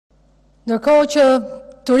Ndërkohë që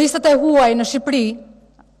turistët e huaj në Shqipëri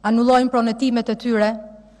anullojnë pronëtimet e tyre,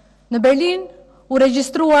 në Berlin u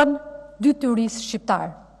regjistruan 2 turistë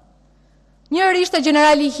shqiptar. Njëri ishte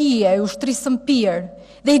generali Hije, i ushtrisë mpirë,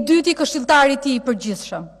 dhe i dyti këshilltari i tij i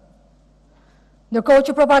përgjithshëm. Ndërkohë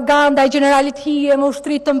që propaganda e generalit Hije me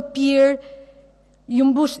ushtri të mpirë i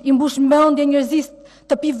mbush mendje njerëzisë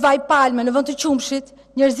të pi vaj palme në vend të qumshit,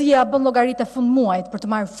 njerëzia bën llogaritë e fundmuajit për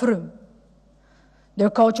të marrë frymë.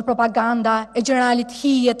 Ndërkohë që propaganda e generalit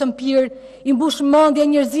Hije të mpirë i mbush mendje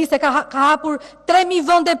njerëzisë ka hapur 3000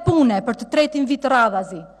 vende pune për të tretin vit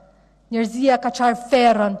radhazi. Njerëzia ka qarë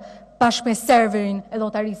ferrën bashkë me serverin e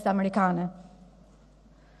llotarisë amerikane.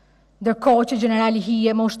 Ndërkohë që generali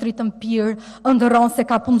Hije me ushtri të mpirë ëndërron se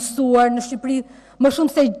ka punësuar në Shqipëri më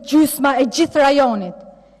shumë se gjysma e gjithë rajonit.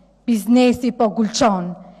 Biznesi po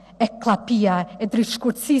gulçon, e klapia e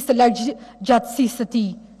drejtshkurtësisë së gjatësisë së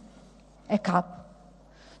tij e kap.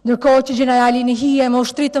 Ndërkohë që generali Hije me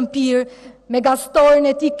ushtri të mpirë me gastorin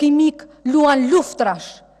e tij kimik luan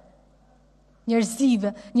luftrash.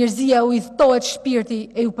 Njerëzia u idhtohet shpirti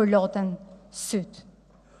e u përloten syt.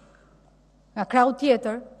 Nga krau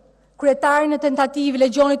tjetër, kryetari në tentativë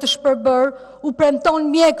legjonit të shpërbër u premton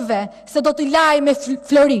mjekëve se do t'i lajë me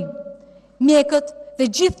flori. Mjekët dhe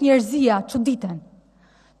gjithë njerëzia çuditen.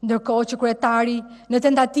 Ndërkohë që kryetari në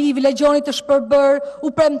tentativë legjonit të shpërbër u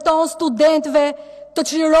premton studentëve të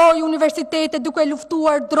çlirojë universitetet duke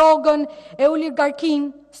luftuar drogën e oligarkinë,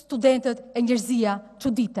 studentët e njerëzia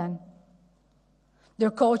çuditen.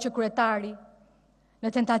 Ndërkohë që kryetari në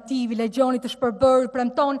tentativë legjonit të shpërbër u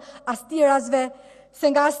premton astierasve se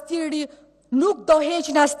nga astiri nuk do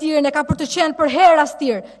heqin astirin e ka për të qenë për herë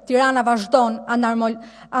astir, Tirana vazhdon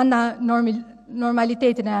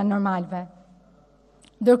normalitetin e anormalve.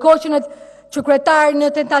 Ndërkohë që kryetari në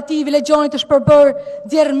tentativë legjonit të shpërbër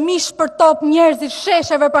djerë mish për top njerëzit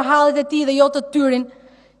shesheve për hallet e tij dhe jo të tyrin,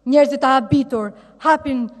 njerëzit të habitur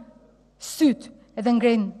hapin syt edhe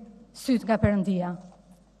ngrenë syt nga Perëndia.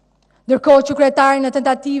 Ndërkohë që kryetari në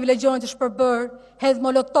tentativë legjonit të shpërbër hedh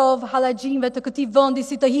molotov hallaxhinëve të këtij vendi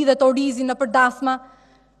si të hidhet orizin në përdasma,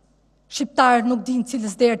 shqiptarët nuk dinë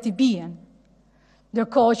cilës derë t'i bien.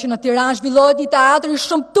 Ndërkohë që në Tiranë zhvillohet një teatër i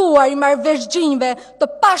shëmtuar i marrëveshëgjinjve të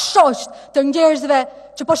pashoqt të njerëzve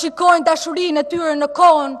që po shikojnë dashurinë e tyre në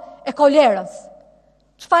kohën e kolerës.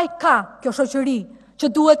 Çfarë ka kjo shoqëri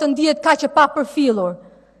që duhet të ndihet kaq e papërfillur?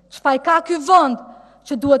 Çfarë ka ky vend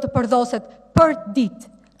që duhet të përdhoset për ditë?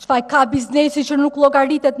 Çfarë ka biznesi që nuk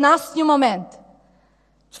llogaritet në asnjë moment?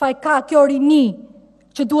 Çfarë ka kjo rini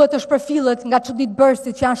që duhet të shpërfillet nga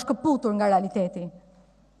çuditbërësit që janë shkëputur nga realiteti?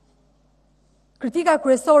 Kritika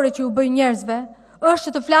kryesore që u bëj njerëzve është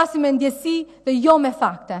që të flasim me ndjesi dhe jo me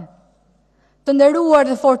fakte. Të nderuar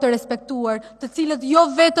dhe fort të respektuar, të cilët jo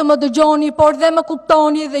vetëm më dëgjoni, por dhe më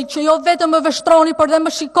kuptoni, dhe që jo vetëm më vështroni, por dhe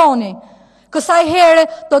më shikoni. Kësaj here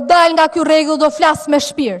do dal nga ky rregull, do flas me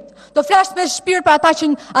shpirt. Do flas me shpirt për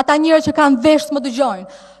ata njerëz që kanë vesh më dëgjojnë.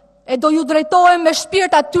 E do ju drejtohem me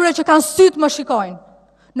shpirt atyre që kanë syt më shikojnë.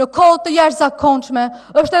 Në kohë të jashtëzakonshme,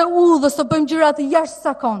 është e udhës të bëjmë gjëra të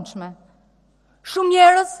jashtëzakonshme. Shumë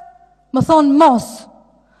njerëz më thonë mos.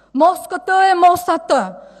 Mos këtë e mos atë.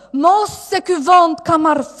 Mos se ky vend ka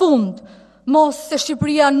marrë fund. Mos se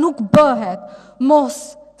Shqipëria nuk bëhet. Mos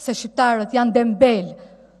se shqiptarët janë dembel.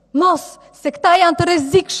 Mos se këta janë të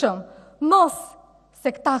rrezikshëm. Mos se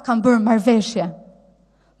këta kanë bërë marrëveshje.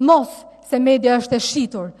 Mos se media është e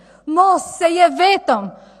shitur. Mos se je vetëm.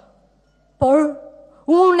 Por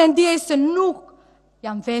unë e ndjej se nuk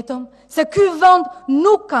jam vetëm, se ky vend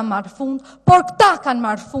nuk ka marrë fund, por këta kanë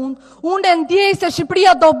marrë fund. Unë e ndjej se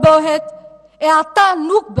Shqipëria do bëhet, e ata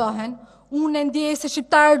nuk bëhen. Unë e ndjej se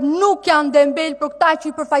shqiptarët nuk janë dembel, por këta që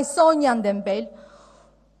i përfaqësojnë janë dembel.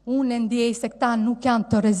 Unë e ndjej se këta nuk janë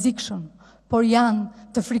të rrezikshëm, por janë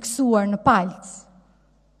të friksuar në palc.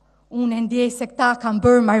 Unë e ndjej se këta kanë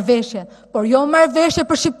bërë marrëveshje, por jo marrëveshje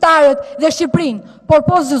për shqiptarët dhe Shqipërinë, por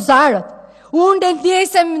po zuzarët. Unë e ndjej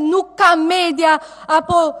se nuk ka media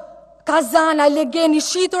apo kazana, legeni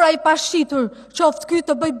shitur a i pashitur, qoftë ky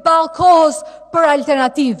të bëj ballë kohës për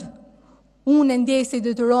alternativë. Unë e ndjej se i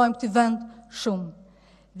detyrojmë këtë vend shumë.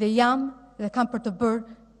 Dhe jam dhe kam për të bërë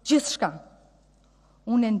gjithçka.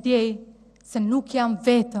 Unë e ndjej se nuk jam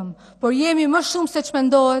vetëm, por jemi më shumë se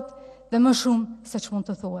ç'mendohet dhe më shumë se ç'mund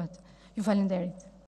të thuhet. Ju falenderit.